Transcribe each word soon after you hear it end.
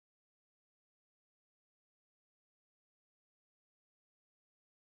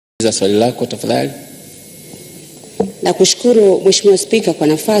Swali lako tafadhali. Nakushukuru Mheshimiwa Spika kwa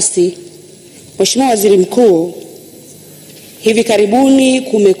nafasi. Mheshimiwa Waziri Mkuu, hivi karibuni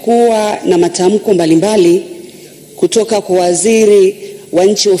kumekuwa na matamko mbalimbali kutoka kwa waziri wa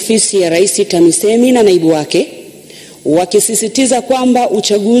nchi ofisi ya Rais TAMISEMI na naibu wake wakisisitiza kwamba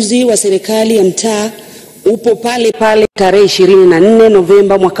uchaguzi wa serikali ya mtaa upo pale pale tarehe 24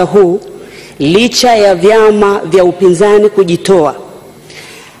 Novemba mwaka huu licha ya vyama vya upinzani kujitoa.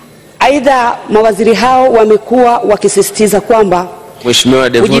 Aidha, mawaziri hao wamekuwa wakisisitiza kwamba Mheshimiwa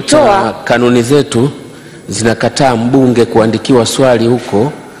Devota, kanuni zetu zinakataa mbunge kuandikiwa swali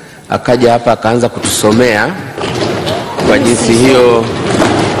huko akaja hapa akaanza kutusomea kwa jinsi hiyo.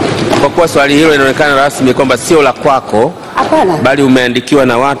 Kwa kuwa swali hilo inaonekana rasmi kwamba sio la kwako, hapana, bali umeandikiwa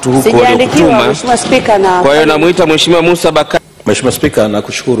na watu huko waliokutuma. Mheshimiwa Spika, kwa hiyo namuita Mheshimiwa Musa Bakari. Mheshimiwa Spika,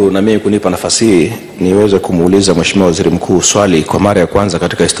 nakushukuru na mimi kunipa nafasi hii niweze kumuuliza Mheshimiwa Waziri Mkuu swali kwa mara ya kwanza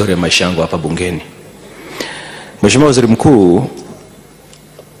katika historia ya maisha yangu hapa bungeni. Mheshimiwa Waziri Mkuu,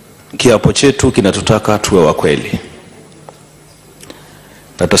 kiapo chetu kinatutaka tuwe wa kweli.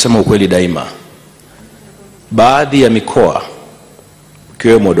 Na tutasema ukweli daima. Baadhi ya mikoa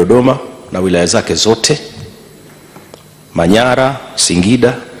ikiwemo Dodoma na wilaya zake zote, Manyara,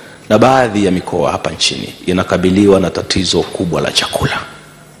 Singida na baadhi ya mikoa hapa nchini inakabiliwa na tatizo kubwa la chakula.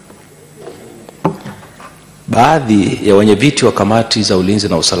 Baadhi ya wenyeviti wa kamati za ulinzi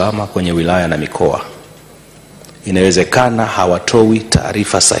na usalama kwenye wilaya na mikoa inawezekana hawatoi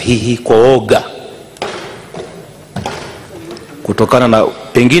taarifa sahihi kwa oga kutokana na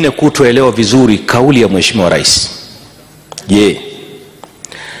pengine kutoelewa vizuri kauli ya Mheshimiwa Rais. Je,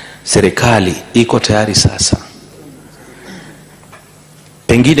 serikali iko tayari sasa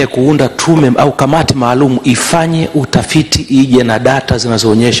pengine kuunda tume au kamati maalum ifanye utafiti, ije na data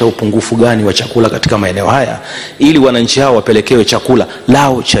zinazoonyesha upungufu gani wa chakula katika maeneo haya ili wananchi hao wapelekewe chakula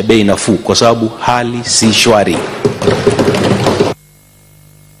lao cha bei nafuu, kwa sababu hali si shwari?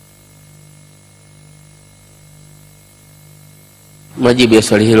 Majibu ya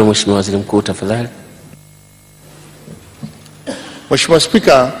swali hilo Mheshimiwa Waziri Mkuu tafadhali. Mheshimiwa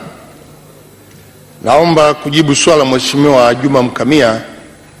Spika, naomba kujibu swala Mheshimiwa Juma Mkamia,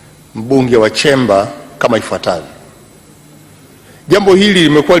 mbunge wa Chemba, kama ifuatavyo. Jambo hili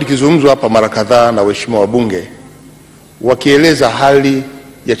limekuwa likizungumzwa hapa mara kadhaa na waheshimiwa wabunge wakieleza hali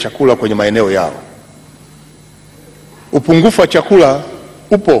ya chakula kwenye maeneo yao. Upungufu wa chakula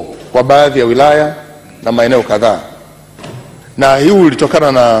upo kwa baadhi ya wilaya na maeneo kadhaa, na hii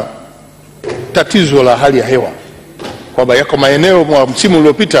ulitokana na tatizo la hali ya hewa, kwamba yako maeneo mwa msimu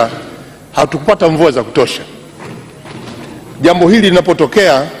uliopita hatukupata mvua za kutosha. Jambo hili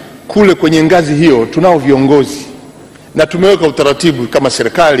linapotokea kule kwenye ngazi hiyo, tunao viongozi na tumeweka utaratibu kama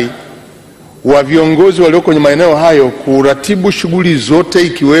serikali wa viongozi walioko kwenye maeneo hayo kuratibu shughuli zote,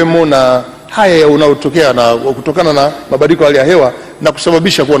 ikiwemo na haya unaotokea na kutokana na mabadiliko ya hali ya hewa na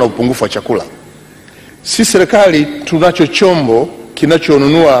kusababisha kuwa na upungufu wa chakula. Si serikali tunacho chombo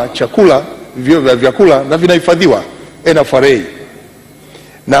kinachonunua chakula, vyakula na vinahifadhiwa, NFRA.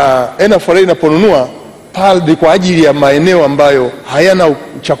 Na NFRA inaponunua pale kwa ajili ya maeneo ambayo hayana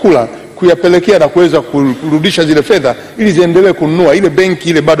chakula, kuyapelekea na kuweza kurudisha zile fedha ili ziendelee kununua, ile benki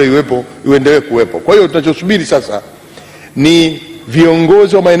ile bado iwepo, iendelee kuwepo. Kwa hiyo tunachosubiri sasa ni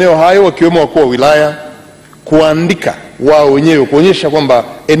viongozi wa maeneo hayo wakiwemo wakuu wa wilaya kuandika wao wenyewe kuonyesha kwamba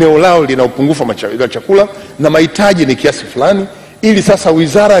eneo lao lina upungufu wa chakula na mahitaji ni kiasi fulani, ili sasa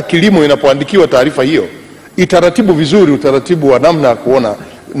Wizara ya Kilimo inapoandikiwa taarifa hiyo itaratibu vizuri utaratibu wa namna kuona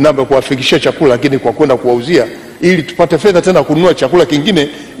namba kuwafikishia chakula, lakini kwa kwenda kuwauzia ili tupate fedha tena kununua chakula kingine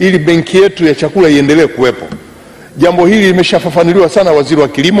ili benki yetu ya chakula iendelee kuwepo. Jambo hili limeshafafanuliwa sana Waziri wa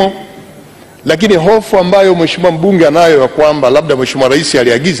Kilimo, lakini hofu ambayo Mheshimiwa mbunge anayo ya kwamba labda Mheshimiwa Rais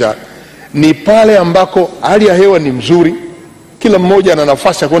aliagiza ni pale ambako hali ya hewa ni mzuri, kila mmoja ana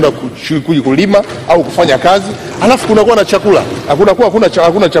nafasi ya kwenda kulima au kufanya kazi, alafu kunakuwa na chakula,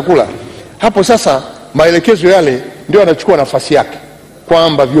 hakuna chakula. Hapo sasa maelekezo yale ndio anachukua nafasi yake,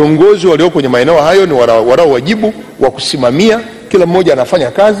 kwamba viongozi walioko kwenye maeneo hayo ni wanao wajibu wa kusimamia, kila mmoja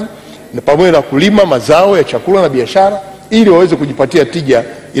anafanya kazi na pamoja na kulima mazao ya chakula na biashara ili waweze kujipatia tija.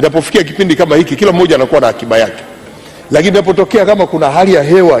 Inapofikia kipindi kama hiki, kila mmoja anakuwa na akiba yake. Lakini inapotokea kama kuna hali ya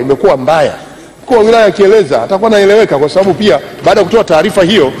hewa imekuwa mbaya, mkuu wa wilaya akieleza atakuwa naeleweka, kwa sababu pia baada ya kutoa taarifa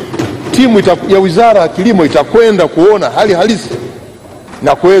hiyo timu ya Wizara ya Kilimo itakwenda kuona hali halisi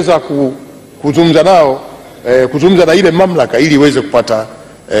na kuweza kuzungumza nao, kuzungumza na ile mamlaka ili iweze kupata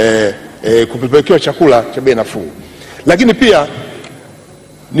kupelekewa chakula cha bei nafuu. Lakini pia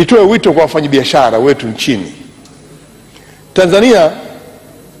nitoe wito kwa wafanyabiashara wetu nchini Tanzania.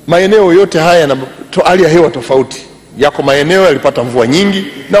 Maeneo yote haya na hali ya hewa tofauti. Yako maeneo yalipata mvua nyingi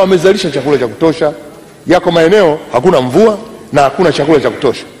na wamezalisha chakula cha kutosha. Yako maeneo hakuna mvua na hakuna chakula cha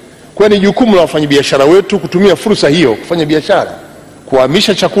kutosha. Kwa ni jukumu la wafanyabiashara wetu kutumia fursa hiyo kufanya biashara,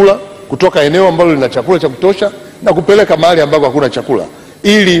 kuhamisha chakula kutoka eneo ambalo lina chakula cha kutosha na kupeleka mahali ambako hakuna chakula,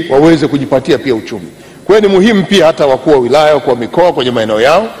 ili waweze kujipatia pia uchumi. Kwa hiyo ni muhimu pia hata wakuu wa wilaya, wakuu wa mikoa kwenye maeneo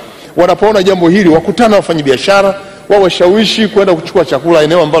yao wanapoona jambo hili, wakutana wafanyabiashara, wawashawishi kwenda kuchukua chakula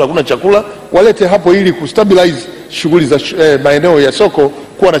eneo ambalo hakuna chakula, walete hapo ili kustabilize shughuli za maeneo ya soko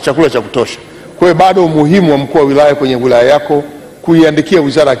kuwa na chakula cha kutosha. Kwa hiyo bado umuhimu wa mkuu wa wilaya kwenye wilaya yako kuiandikia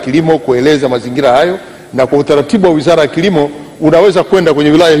Wizara ya Kilimo kueleza mazingira hayo, na kwa utaratibu wa Wizara ya Kilimo unaweza kwenda kwenye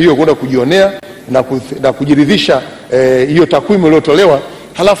wilaya hiyo kwenda kujionea na kujiridhisha hiyo takwimu iliyotolewa,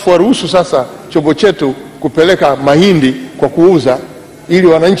 halafu waruhusu sasa chombo chetu kupeleka mahindi kwa kuuza ili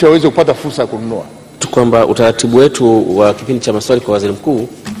wananchi waweze kupata fursa ya kununua. Kwamba utaratibu wetu wa kipindi cha maswali kwa waziri mkuu,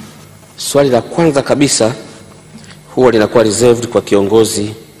 swali la kwanza kabisa huwa linakuwa reserved kwa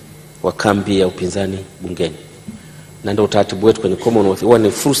kiongozi wa kambi ya upinzani bungeni, na ndio utaratibu wetu kwenye Commonwealth. Huwa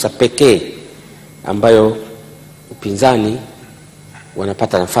ni fursa pekee ambayo upinzani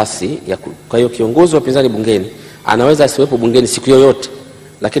wanapata nafasi ya kwa hiyo kiongozi wa upinzani bungeni anaweza asiwepo bungeni siku yoyote,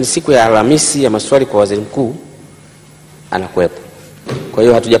 lakini siku ya Alhamisi ya maswali kwa waziri mkuu anakuwepo. Kwa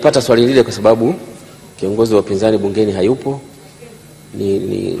hiyo hatujapata swali lile kwa sababu kiongozi wa upinzani bungeni hayupo.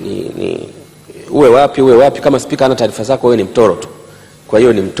 Uwe wapi kama spika hana taarifa zako, wewe ni mtoro tu. Kwa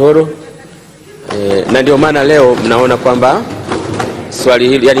hiyo ni mtoro. Na ndio maana leo mnaona kwamba swali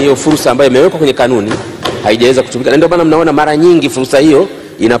hili, yani hiyo fursa ambayo imewekwa kwenye kanuni haijaweza kutumika. Na ndio maana mnaona mara nyingi fursa hiyo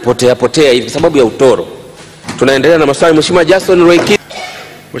inapotea hivi kwa sababu ya utoro. Tunaendelea na maswali. Mheshimiwa Jason Roiki.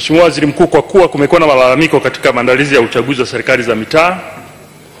 Mheshimiwa Waziri Mkuu, kwa kuwa kumekuwa na malalamiko katika maandalizi ya uchaguzi wa serikali za mitaa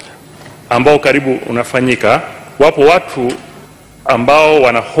ambao karibu unafanyika, wapo watu ambao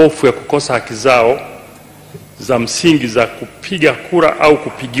wana hofu ya kukosa haki zao za msingi za kupiga kura au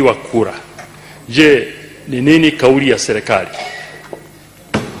kupigiwa kura. Je, ni nini kauli ya serikali?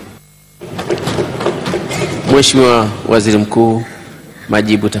 Mheshimiwa Waziri Mkuu,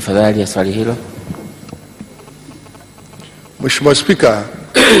 majibu tafadhali ya swali hilo. Mheshimiwa Spika,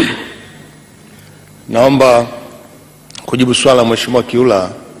 naomba kujibu swali la Mheshimiwa Kiula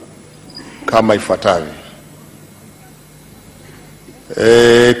kama ifuatavyo.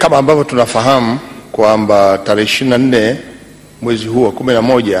 Kama ambavyo tunafahamu kwamba tarehe 24 mwezi huu wa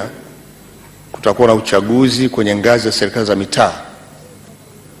 11 kutakuwa na uchaguzi kwenye ngazi ya serikali za mitaa.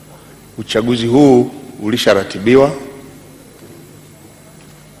 Uchaguzi huu ulisharatibiwa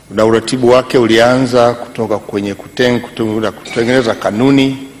na uratibu wake ulianza kutoka kwenye kutengeneza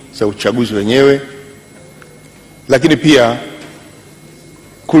kanuni za uchaguzi wenyewe, lakini pia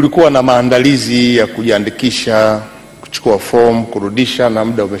kulikuwa na maandalizi ya kujiandikisha, kuchukua fomu, kurudisha, na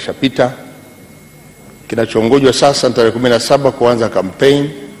muda umeshapita. Kinachoongojwa sasa ni tarehe 17 kuanza kampeni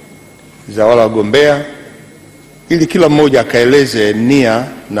za wale wagombea, ili kila mmoja akaeleze nia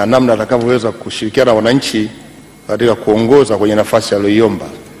na namna atakavyoweza kushirikiana na wananchi katika kuongoza kwenye nafasi aliyoiomba.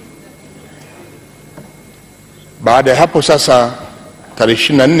 Baada ya hapo sasa,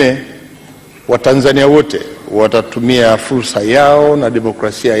 tarehe 24 Watanzania wote watatumia fursa yao na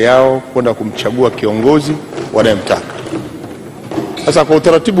demokrasia yao kwenda kumchagua kiongozi wanayemtaka. Sasa kwa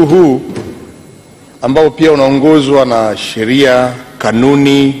utaratibu huu ambao pia unaongozwa na sheria,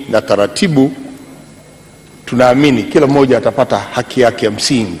 kanuni na taratibu, tunaamini kila mmoja atapata haki yake ya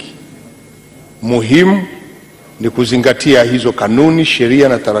msingi. Muhimu ni kuzingatia hizo kanuni, sheria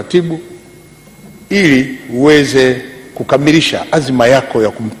na taratibu ili uweze kukamilisha azima yako ya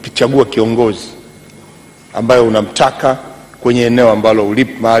kumchagua kiongozi ambayo unamtaka kwenye eneo ambalo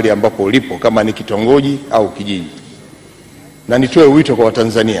ulipo, mahali ambapo ulipo, kama ni kitongoji au kijiji. Na nitoe wito kwa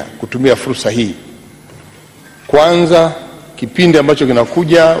Watanzania kutumia fursa hii. Kwanza, kipindi ambacho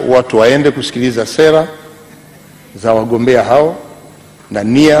kinakuja, watu waende kusikiliza sera za wagombea hao na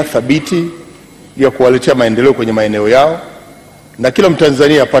nia thabiti ya kuwaletea maendeleo kwenye maeneo yao, na kila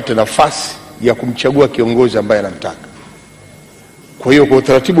Mtanzania apate nafasi ya kumchagua kiongozi ambaye anamtaka. Kwa hiyo kwa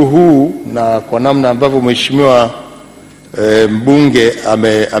utaratibu huu na kwa namna ambavyo Mheshimiwa mbunge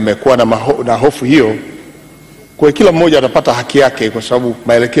amekuwa na hofu hiyo, kwa kila mmoja atapata haki yake, kwa sababu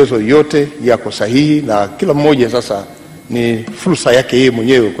maelekezo yote yako sahihi na kila mmoja sasa ni fursa yake yeye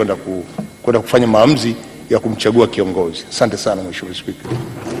mwenyewe kwenda kufanya maamuzi ya kumchagua kiongozi. Asante sana Mheshimiwa Spika.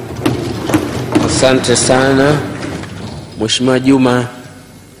 Asante sana. Mheshimiwa Juma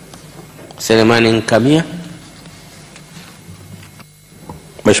Selemani Nkamia.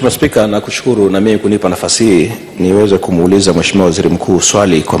 Mheshimiwa Spika, nakushukuru na mimi kunipa nafasi hii niweze kumuuliza Mheshimiwa Waziri Mkuu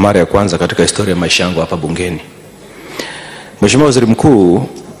swali kwa mara ya kwanza katika historia ya maisha yangu hapa bungeni. Mheshimiwa Waziri Mkuu,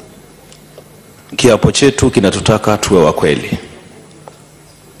 kiapo chetu kinatutaka tuwe wa kweli,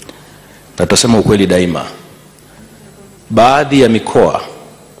 na tutasema ukweli daima. Baadhi ya mikoa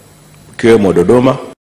ikiwemo Dodoma,